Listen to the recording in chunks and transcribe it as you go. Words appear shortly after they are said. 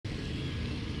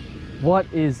What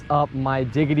is up, my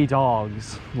diggity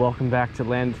dogs? Welcome back to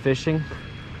Land Fishing.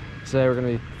 Today we're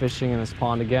going to be fishing in this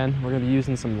pond again. We're going to be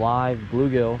using some live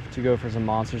bluegill to go for some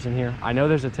monsters in here. I know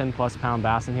there's a 10+ pound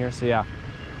bass in here, so yeah,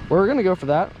 we're going to go for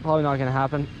that. Probably not going to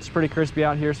happen. It's pretty crispy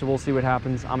out here, so we'll see what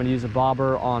happens. I'm going to use a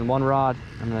bobber on one rod.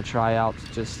 I'm going to try out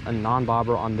just a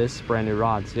non-bobber on this brand new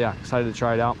rod. So yeah, excited to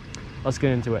try it out. Let's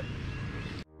get into it.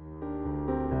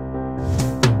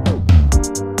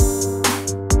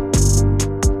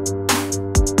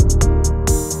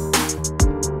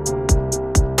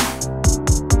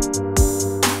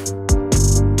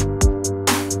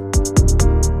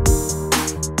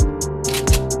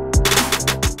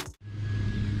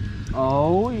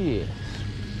 Oh yes.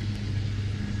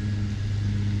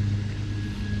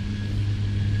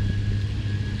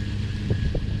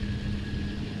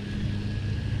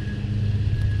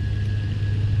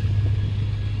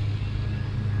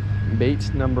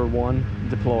 Bait number 1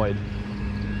 deployed.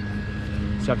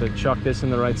 Just have to chuck this in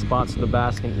the right spot so the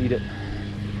bass can eat it.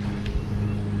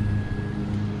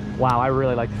 Wow, I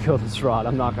really like the feel of this rod,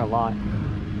 I'm not gonna lie.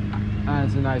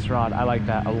 That's a nice rod, I like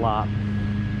that a lot.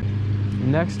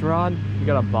 Next rod, we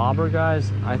got a bobber,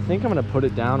 guys. I think I'm gonna put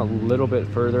it down a little bit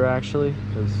further actually,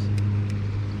 because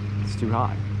it's too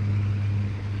high.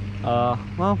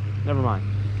 Well, never mind.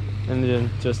 And then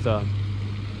just a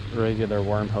regular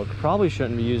worm hook. Probably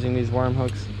shouldn't be using these worm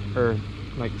hooks, or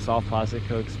like soft plastic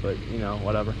hooks, but you know,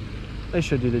 whatever. They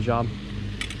should do the job.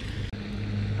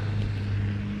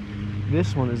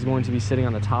 This one is going to be sitting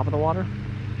on the top of the water,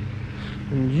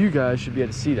 and you guys should be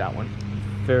able to see that one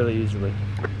fairly easily.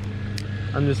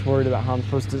 I'm just worried about how I'm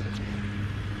supposed to.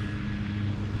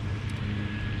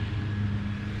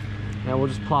 Yeah, we'll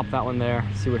just plop that one there,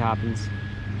 see what happens.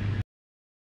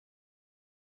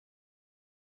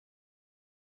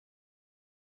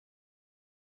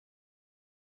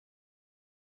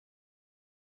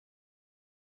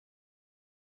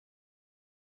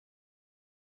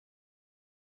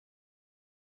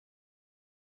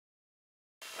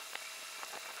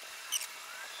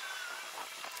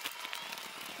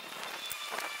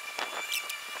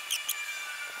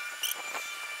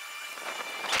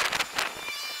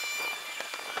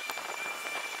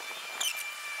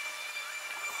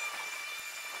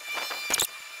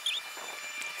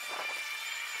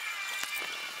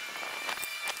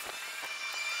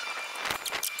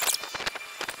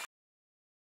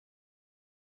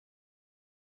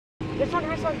 This one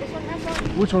has one, this one has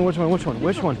one.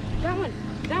 Which one? That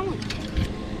one.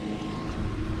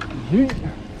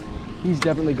 He's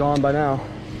definitely gone by now.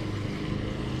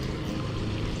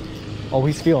 Oh,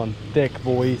 he's feeling thick,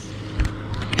 boys.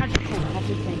 That's a 10, that's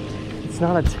a 10. It's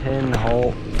not a 10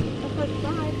 hole. That's like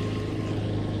 5.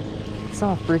 It's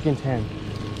not a freaking 10.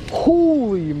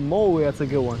 Holy moly, that's a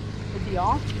good one. Is he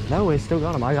off? No, he still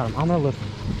got him. I got him. I'm gonna lift him.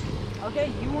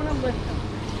 Okay, you want to lift him.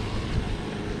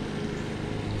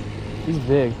 He's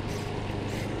big.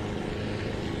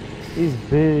 He's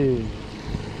big.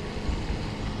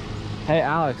 Hey,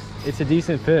 Alex, it's a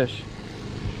decent fish.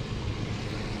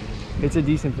 It's a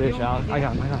decent fish, Alex. I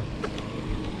got him, I got him.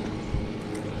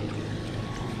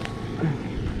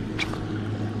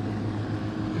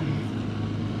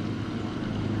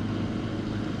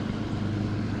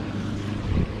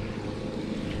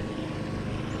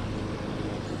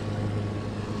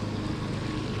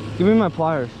 Give me my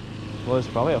pliers. Well, it's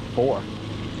probably a 4.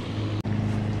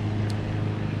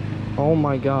 Oh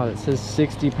my god, it says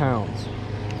 60 pounds.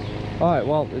 Alright,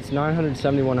 well, it's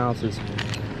 971 ounces.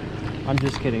 I'm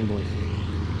just kidding, boys.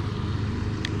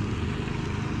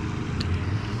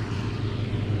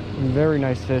 Very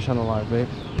nice fish on the live bait.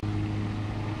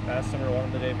 Bass number 1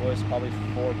 of the day, boys, probably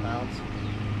 4 pounds.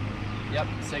 Yep,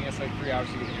 it's taking us like 3 hours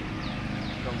to get here.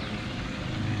 Come.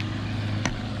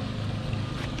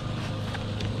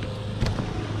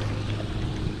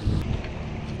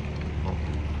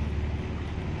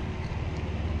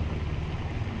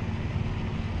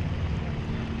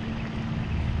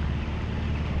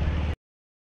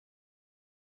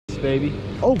 Baby.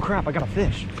 Oh crap, I got a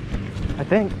fish. I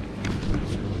think.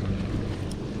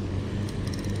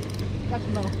 That's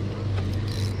low.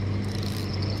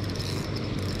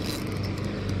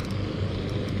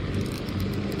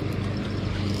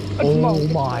 Oh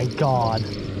my god.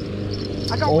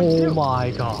 I got one too. Oh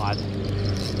my god.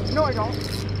 No, I don't.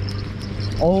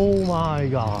 Oh my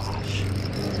gosh.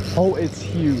 Oh, it's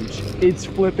huge. It's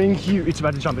flipping huge. It's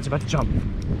about to jump. It's about to jump.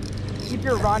 Keep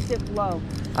your rod tip low.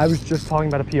 I was just talking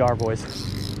about a PR, boys.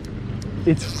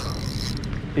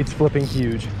 It's flipping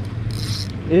huge.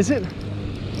 Is it?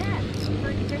 Yeah,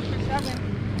 36 or 7.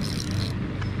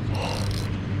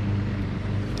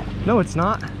 No, it's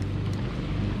not.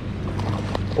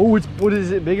 Oh, what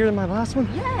is it, bigger than my last one?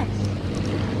 Yes.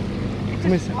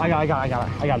 Let me see. I got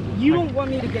it. You don't want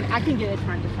me to get it. I can get it. It's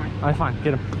fine. It's fine. All right, fine.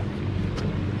 Get him.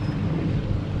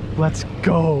 Let's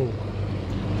go.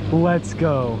 Let's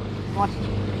go. Watch.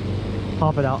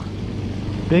 Pop it out.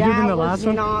 Bigger That than the was last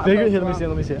one? not Bigger? a Here, drop.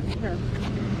 let me see it. Here.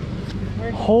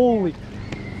 Holy.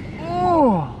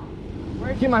 Oh.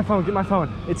 Where's Get my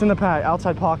phone. It's in the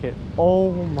outside pocket.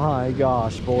 Oh my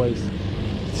gosh, boys.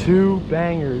 2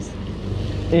 bangers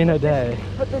in a day.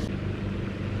 Put this.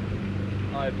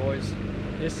 All right, boys.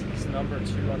 This is number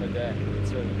 2 on the day.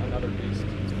 It's another beast.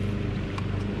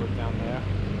 Look down there.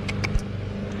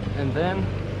 And then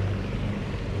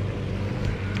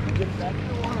get back to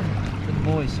the water for the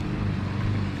boys.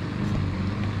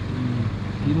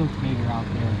 He looks bigger out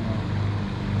there, bro.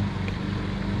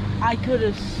 I could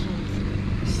have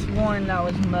sworn that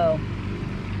was Mo.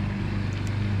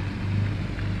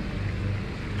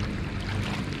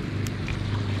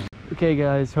 Okay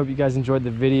guys, hope you guys enjoyed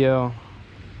the video.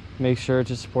 Make sure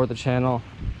to support the channel.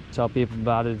 Tell people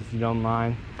about it if you don't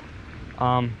mind.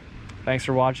 Thanks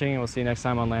for watching, and we'll see you next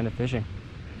time on Land of Fishing.